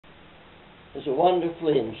There's a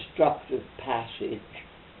wonderfully instructive passage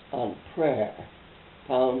on prayer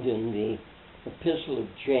found in the Epistle of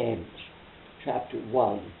James, chapter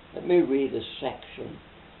 1. Let me read a section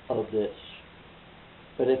of this.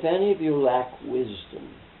 But if any of you lack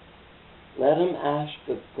wisdom, let him ask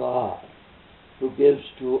of God, who gives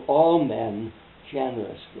to all men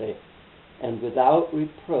generously and without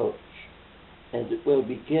reproach, and it will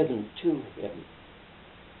be given to him.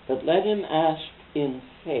 But let him ask in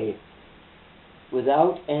faith,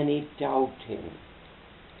 without any doubting.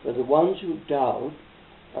 For the ones who doubt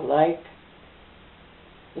are like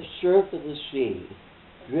the surf of the sea,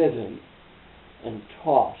 driven and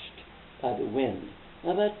tossed by the wind.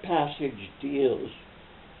 Now that passage deals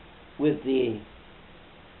with the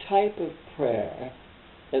type of prayer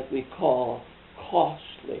that we call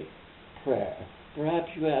costly prayer. Perhaps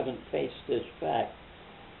you haven't faced this fact,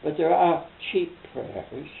 but there are cheap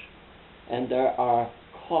prayers and there are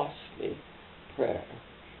costly prayers.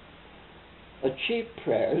 A cheap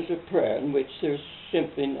prayer is a prayer in which there's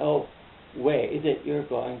simply no way that you're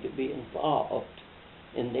going to be involved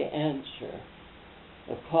in the answer.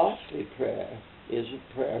 A costly prayer is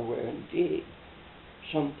a prayer where indeed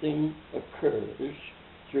something occurs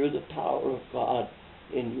through the power of God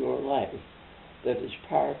in your life that is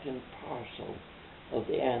part and parcel of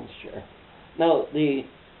the answer. Now, the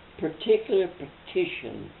particular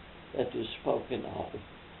petition that is spoken of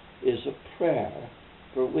is a prayer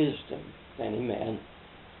for wisdom. If any man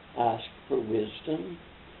ask for wisdom,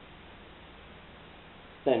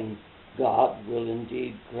 then God will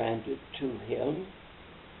indeed grant it to him.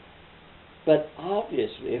 But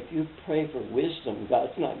obviously, if you pray for wisdom,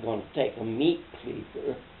 God's not going to take a meat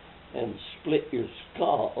cleaver and split your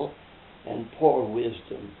skull and pour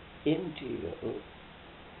wisdom into you.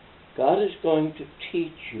 God is going to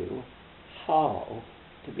teach you how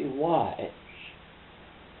to be wise.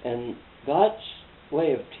 And God's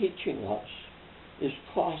way of teaching us is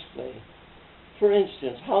costly. For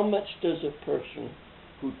instance, how much does a person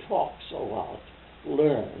who talks a lot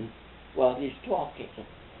learn while he's talking?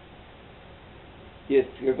 If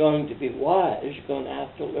you're going to be wise, you're going to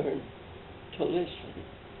have to learn to listen.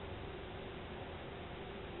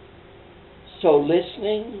 So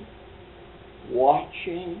listening,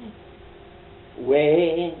 watching,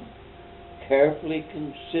 weighing, carefully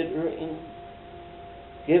considering,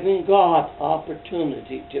 giving God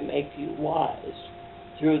opportunity to make you wise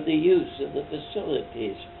through the use of the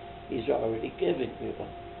facilities He's already given you.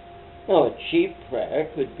 Now, a cheap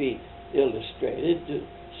prayer could be illustrated to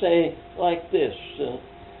say like this.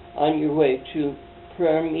 On your way to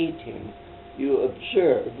prayer meeting, you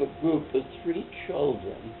observe a group of 3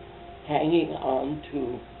 children hanging on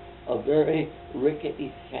to a very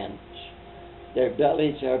rickety fence. Their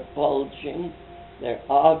bellies are bulging. They're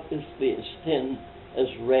obviously as thin as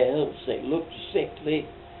rails. They look sickly.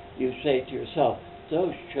 You say to yourself,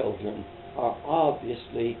 those children are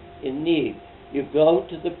obviously in need. You go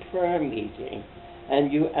to the prayer meeting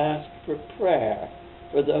and you ask for prayer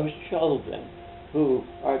for those children who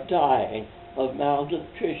are dying of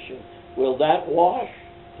malnutrition. Will that wash?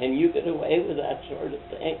 Can you get away with that sort of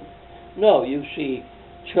thing? No, you see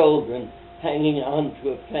children hanging on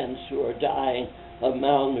to a fence who are dying of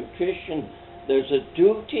malnutrition. There's a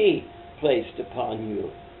duty placed upon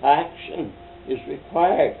you. Action is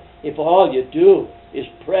required. If all you do is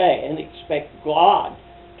pray and expect God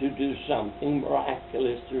to do something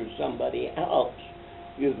miraculous through somebody else,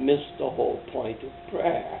 you've missed the whole point of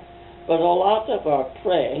prayer. But a lot of our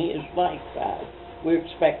praying is like that. We're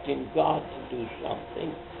expecting God to do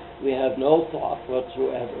something. We have no thought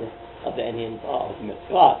whatsoever of any involvement.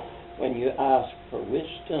 But when you ask for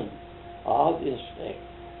wisdom, obviously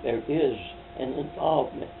there is an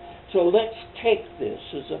involvement. So let's take this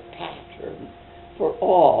as a pattern for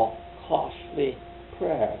all costly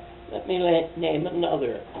prayer. Let me name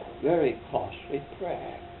another very costly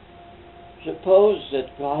prayer. Suppose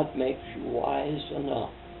that God makes you wise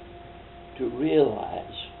enough to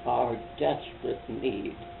realize our desperate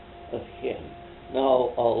need of Him.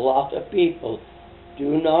 Now, a lot of people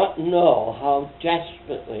do not know how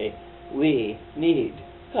desperately we need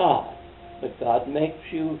God, but God makes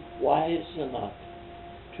you wise enough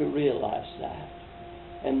to realize that.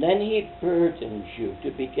 And then He burdens you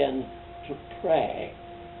to begin to pray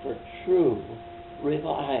for true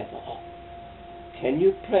revival. Can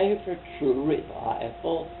you pray for true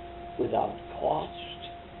revival without cost?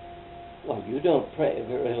 Well, you don't pray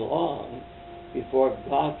very long before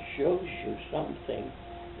God shows you something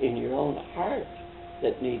in your own heart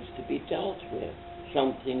that needs to be dealt with,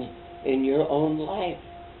 something in your own life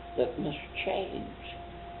that must change.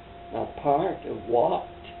 Now, part of what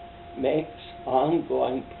makes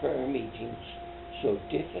ongoing prayer meetings so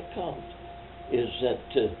difficult is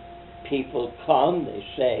that people come, they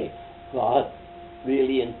say God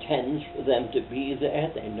really intends for them to be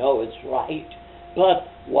there, they know it's right, but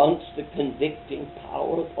once the convicting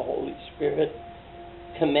power of the Holy Spirit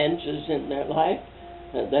commences in their life,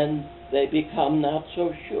 then they become not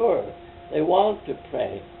so sure. They want to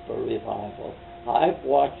pray for revival. I've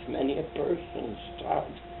watched many a person start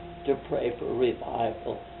to pray for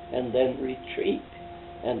revival and then retreat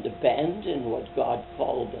and abandon what God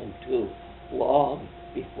called them to long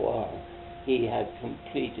before he had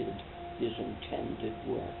completed his intended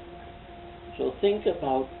work. So think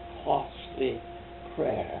about costly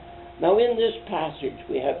prayer. Now in this passage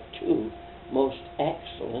we have two most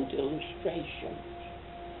excellent illustrations.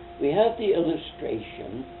 We have the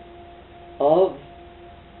illustration of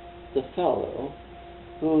the fellow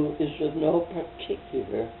who is of no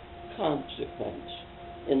particular consequence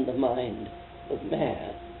in the mind of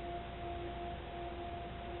man.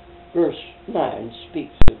 Verse 9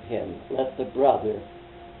 speaks of him, let the brother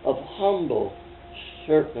of humble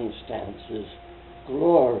circumstances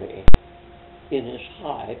glory in his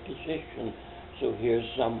high position. So here's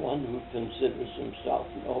someone who considers himself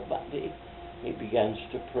nobody. He begins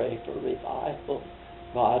to pray for revival.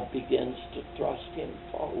 God begins to thrust him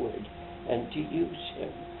forward and to use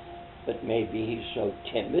him. But maybe he's so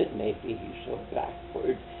timid, maybe he's so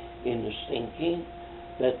backward in his thinking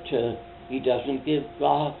that he doesn't give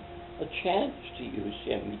God a chance to use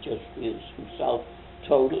him. He just feels himself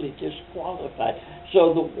totally disqualified.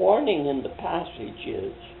 So the warning in the passage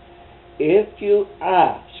is, if you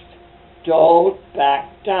ask, don't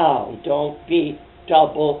back down. Don't be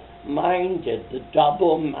double-minded. The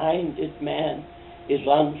double-minded man is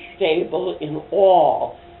unstable in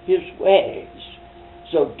all his ways.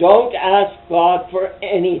 So don't ask God for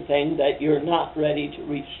anything that you're not ready to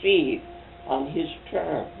receive on his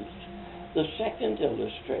terms. The second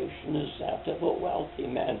illustration is that of a wealthy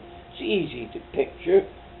man. It's easy to picture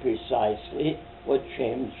precisely what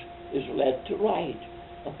James is led to write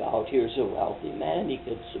about. Here's a wealthy man. He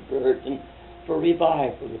gets a burden for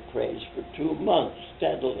revival. He prays for 2 months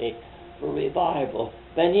steadily for revival.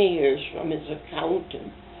 Then he hears from his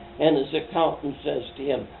accountant, and his accountant says to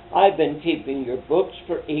him, I've been keeping your books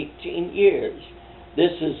for 18 years.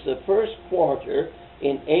 This is the first quarter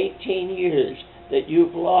in 18 years that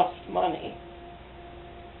you've lost money.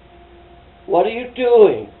 What are you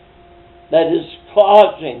doing that is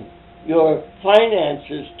causing your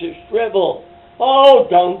finances to shrivel? Oh,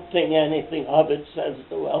 don't think anything of it, says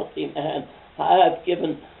the wealthy man. I've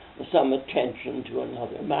given some attention to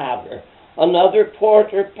another matter. Another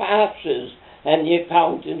quarter passes, and the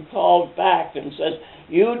accountant calls back and says,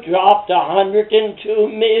 you dropped 102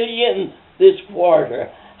 million this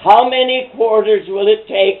quarter. How many quarters will it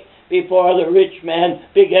take before the rich man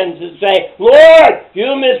begins to say, Lord,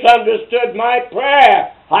 you misunderstood my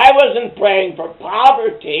prayer. I wasn't praying for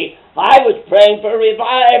poverty. I was praying for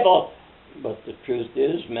revival. But the truth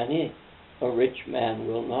is, many a rich man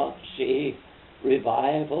will not see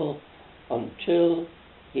revival until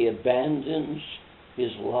he abandons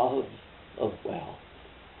his love of wealth.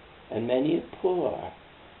 And many a poor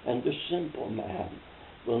and a simple man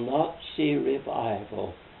will not see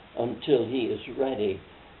revival until he is ready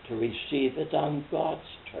to receive it on God's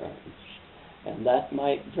terms. And that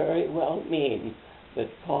might very well mean that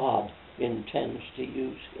God intends to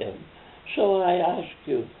use him. So I ask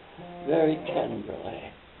you very tenderly,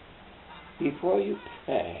 before you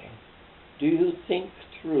pray, do you think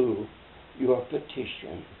through your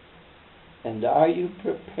petition? And are you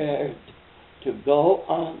prepared to go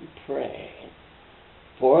on praying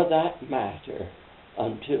for that matter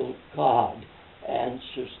until God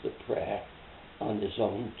answers the prayer on his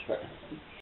own terms?